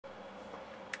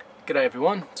G'day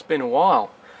everyone, it's been a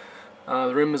while.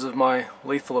 The rumours of my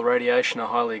lethal irradiation are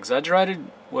highly exaggerated.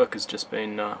 Work has just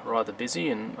been rather busy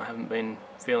and I haven't been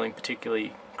feeling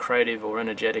particularly creative or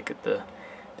energetic at the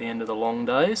end of the long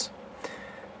days.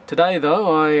 Today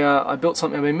though I built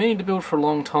something I've been meaning to build for a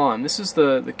long time. This is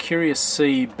the Curious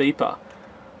C beeper.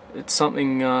 It's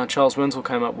something Charles Wenzel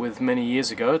came up with many years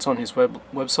ago. It's on his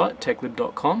website,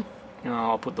 techlib.com.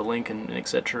 I'll put the link and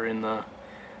etc. in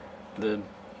the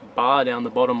bar down the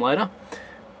bottom later.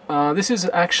 This is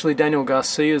actually Daniel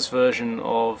Garcia's version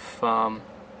of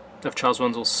Charles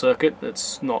Wenzel's circuit.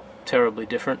 It's not terribly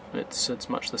different. It's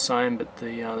much the same, but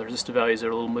the resistor values are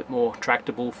a little bit more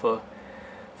tractable for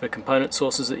component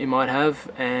sources that you might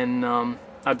have, and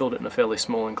I built it in a fairly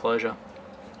small enclosure.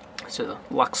 It's a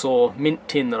Luxor mint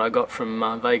tin that I got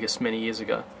from Vegas many years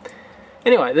ago.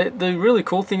 Anyway, the really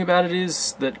cool thing about it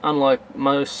is that unlike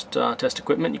most test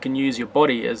equipment, you can use your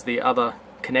body as the other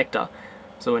connector.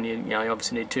 So when you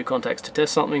obviously need two contacts to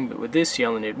test something, but with this you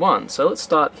only need one. So let's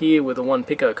start here with a 1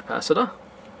 pico capacitor,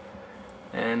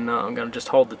 and I'm going to just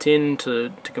hold the tin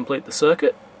to complete the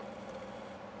circuit.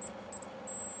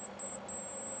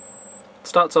 It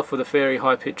starts off with a very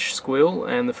high-pitched squeal,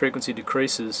 and the frequency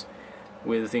decreases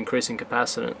with increasing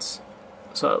capacitance.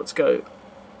 So let's go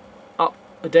up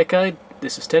a decade.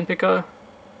 This is 10 pico.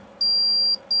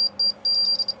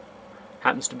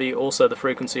 Happens to be also the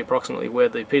frequency approximately where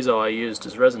the piezo I used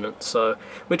is resonant, so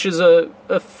which is a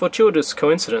fortuitous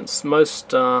coincidence.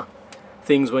 Most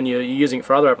things, when you're using it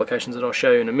for other applications that I'll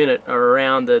show you in a minute, are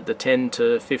around the 10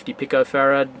 to 50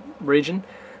 picofarad region,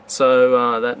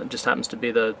 so that just happens to be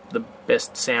the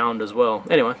best sound as well.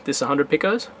 Anyway, this is 100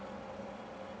 picos,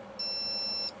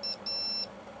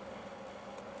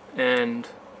 and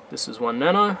this is 1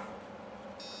 nano.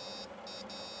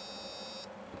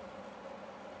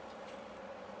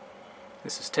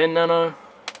 This is 10 nano.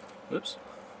 Oops.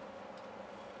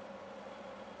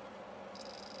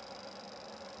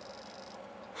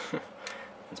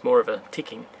 It's more of a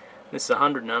ticking. This is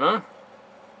 100 nano.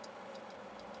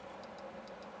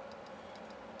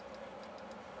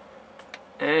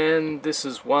 And this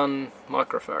is 1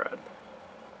 microfarad.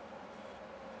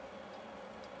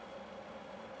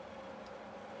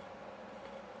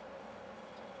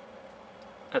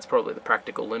 That's probably the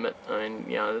practical limit. I mean,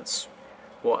 it's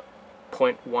what,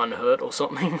 0.1 hertz or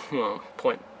something, well,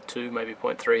 0.2, maybe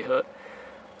 0.3 hertz.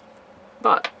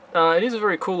 But it is a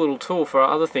very cool little tool for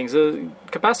other things.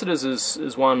 Capacitors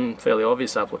is one fairly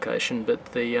obvious application, but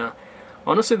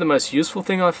honestly the most useful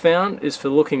thing I've found is for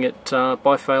looking at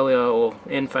bifailure or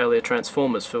n-failure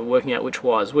transformers, for working out which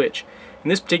wire is which. In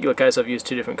this particular case I've used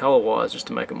two different color wires just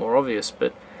to make it more obvious,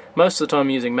 but most of the time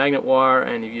you're using magnet wire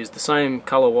and you've used the same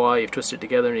color wire, you've twisted it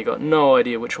together and you've got no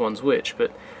idea which one's which.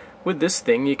 But with this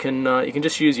thing you can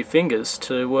just use your fingers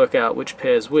to work out which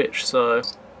pair's which. So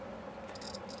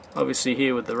obviously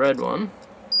here with the red one,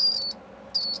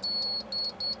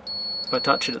 if I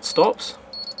touch it, it stops,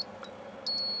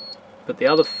 but the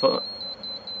other foot,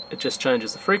 it just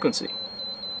changes the frequency.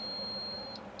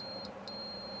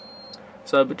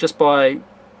 So but just by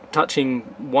touching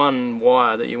one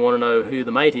wire that you want to know who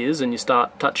the mate is, and you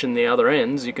start touching the other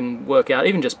ends, you can work out,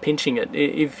 even just pinching it,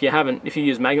 if you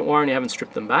use magnet wire and you haven't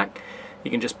stripped them back,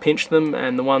 you can just pinch them,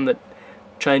 and the one that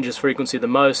changes frequency the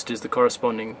most is the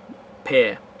corresponding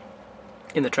pair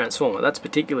in the transformer. That's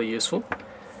particularly useful.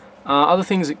 Other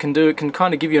things it can do, it can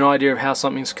kind of give you an idea of how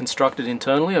something's constructed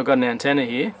internally. I've got an antenna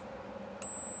here.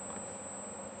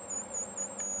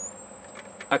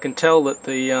 I can tell that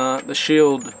the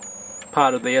shield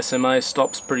part of the SMA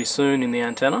stops pretty soon in the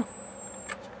antenna,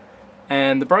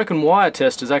 and the broken wire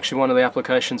test is actually one of the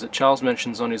applications that Charles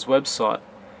mentions on his website.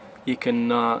 You can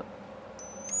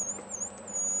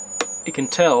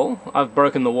tell I've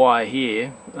broken the wire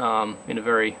here in a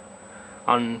very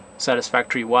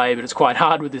unsatisfactory way, but it's quite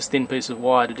hard with this thin piece of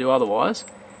wire to do otherwise.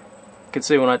 You can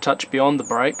see when I touch beyond the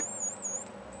break,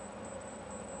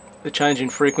 the change in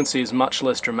frequency is much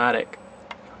less dramatic.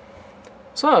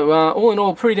 So, all in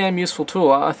all, pretty damn useful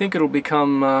tool. I think it'll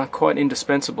become quite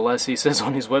indispensable, as he says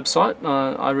on his website.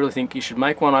 I really think you should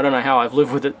make one. I don't know how I've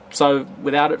lived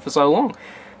without it for so long.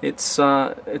 It's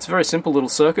a very simple little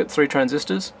circuit, 3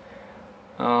 transistors.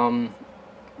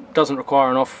 Doesn't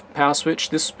require an off power switch.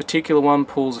 This particular one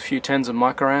pulls a few tens of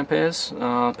microamperes.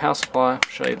 Power supply, I'll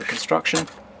show you the construction.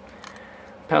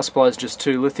 Power supply is just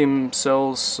 2 lithium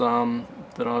cells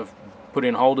that I've put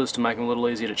in holders to make them a little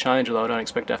easier to change, although I don't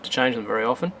expect to have to change them very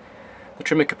often. The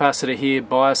trimmer capacitor here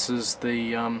biases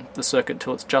the circuit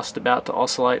until it's just about to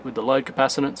oscillate with the load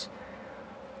capacitance.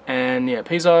 And yeah,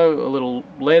 piezo, a little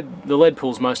lead. The lead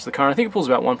pulls most of the current. I think it pulls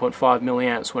about 1.5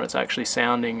 milliamps when it's actually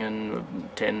sounding, and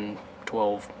 10,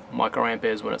 12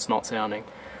 microamperes when it's not sounding.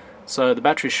 So the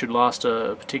batteries should last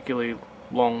a particularly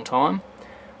long time.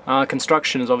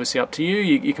 Construction is obviously up to you.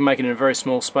 You can make it in a very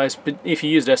small space, but if you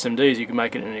used SMDs you can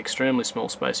make it in an extremely small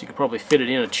space. You could probably fit it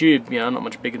in a tube, you know, not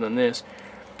much bigger than this.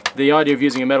 The idea of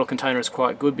using a metal container is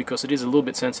quite good because it is a little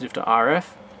bit sensitive to RF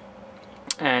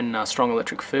and strong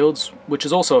electric fields, which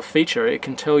is also a feature. It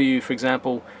can tell you, for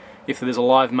example, if there's a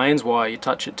live mains wire, you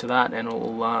touch it to that and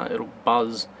it'll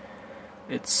buzz.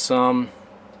 It's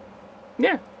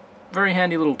yeah, very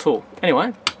handy little tool.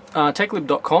 Anyway,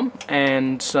 techlib.com,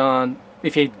 and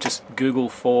if you just Google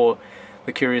for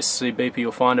the Curious C beeper,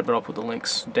 you'll find it, but I'll put the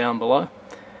links down below.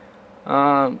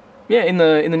 Yeah, in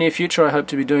the near future I hope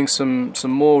to be doing some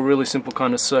more really simple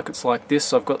kind of circuits like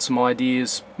this. I've got some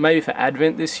ideas maybe for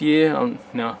Advent this year.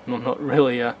 No, I'm not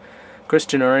really a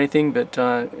Christian or anything, but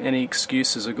any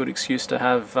excuse is a good excuse to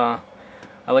have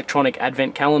electronic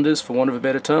Advent calendars, for want of a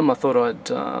better term. I thought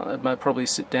I'd probably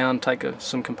sit down, take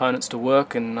some components to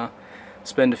work, and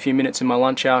spend a few minutes in my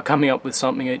lunch hour coming up with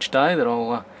something each day that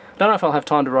I don't know if I'll have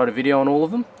time to write a video on all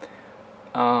of them.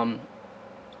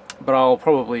 But I'll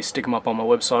probably stick them up on my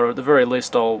website, or at the very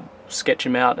least I'll sketch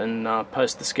them out and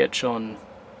post the sketch on,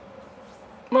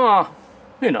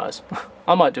 who knows,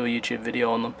 I might do a YouTube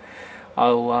video on them.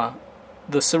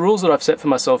 The rules that I've set for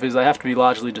myself is they have to be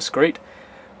largely discrete,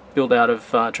 built out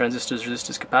of transistors,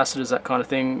 resistors, capacitors, that kind of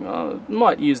thing.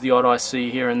 Might use the odd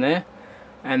IC here and there,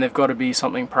 and they've got to be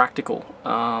something practical.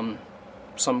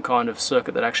 Some kind of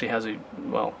circuit that actually has a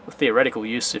theoretical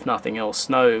use, if nothing else.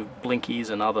 No blinkies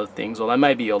and other things, although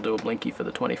maybe I'll do a blinky for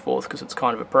the 24th because it's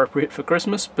kind of appropriate for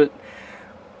Christmas, but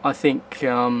I think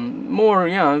more,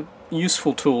 you know,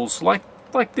 useful tools like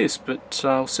this, but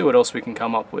we'll see what else we can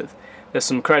come up with. There's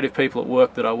some creative people at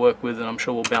work that I work with, and I'm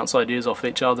sure we'll bounce ideas off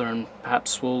each other, and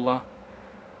perhaps we'll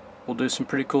do some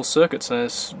pretty cool circuits.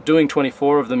 And doing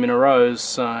 24 of them in a row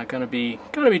is going to be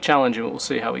challenging, but we'll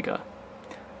see how we go.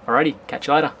 Alrighty, catch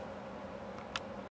you later.